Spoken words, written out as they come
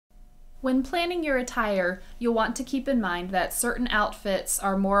When planning your attire, you'll want to keep in mind that certain outfits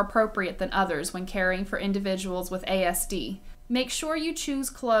are more appropriate than others when caring for individuals with ASD. Make sure you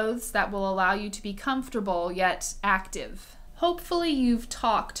choose clothes that will allow you to be comfortable yet active. Hopefully you've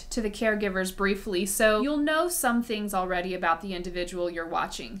talked to the caregivers briefly, so you'll know some things already about the individual you're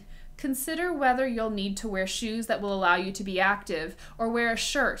watching. Consider whether you'll need to wear shoes that will allow you to be active or wear a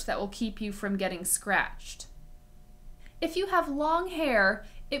shirt that will keep you from getting scratched. If you have long hair,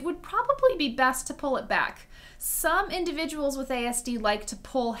 it would probably be best to pull it back. Some individuals with ASD like to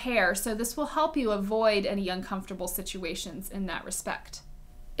pull hair, so this will help you avoid any uncomfortable situations in that respect.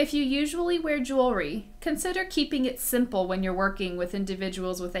 If you usually wear jewelry, consider keeping it simple when you're working with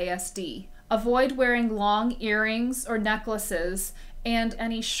individuals with ASD. Avoid wearing long earrings or necklaces and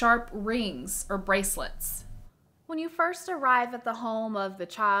any sharp rings or bracelets. When you first arrive at the home of the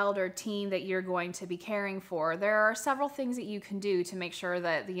child or teen that you're going to be caring for, there are several things that you can do to make sure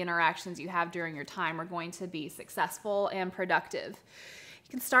that the interactions you have during your time are going to be successful and productive. You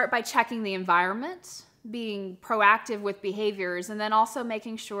can start by checking the environment, being proactive with behaviors, and then also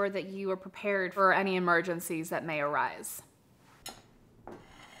making sure that you are prepared for any emergencies that may arise.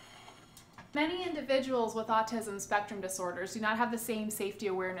 Many individuals with autism spectrum disorders do not have the same safety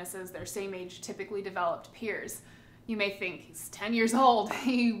awareness as their same age, typically developed peers. You may think he's 10 years old,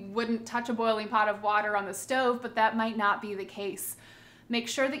 he wouldn't touch a boiling pot of water on the stove, but that might not be the case. Make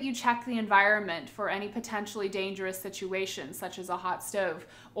sure that you check the environment for any potentially dangerous situations, such as a hot stove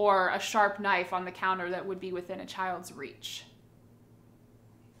or a sharp knife on the counter that would be within a child's reach.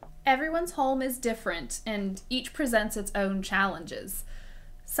 Everyone's home is different, and each presents its own challenges.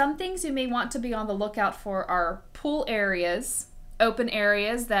 Some things you may want to be on the lookout for are pool areas, open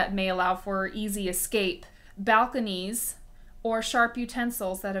areas that may allow for easy escape, balconies, or sharp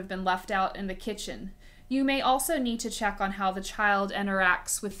utensils that have been left out in the kitchen. You may also need to check on how the child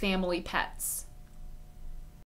interacts with family pets.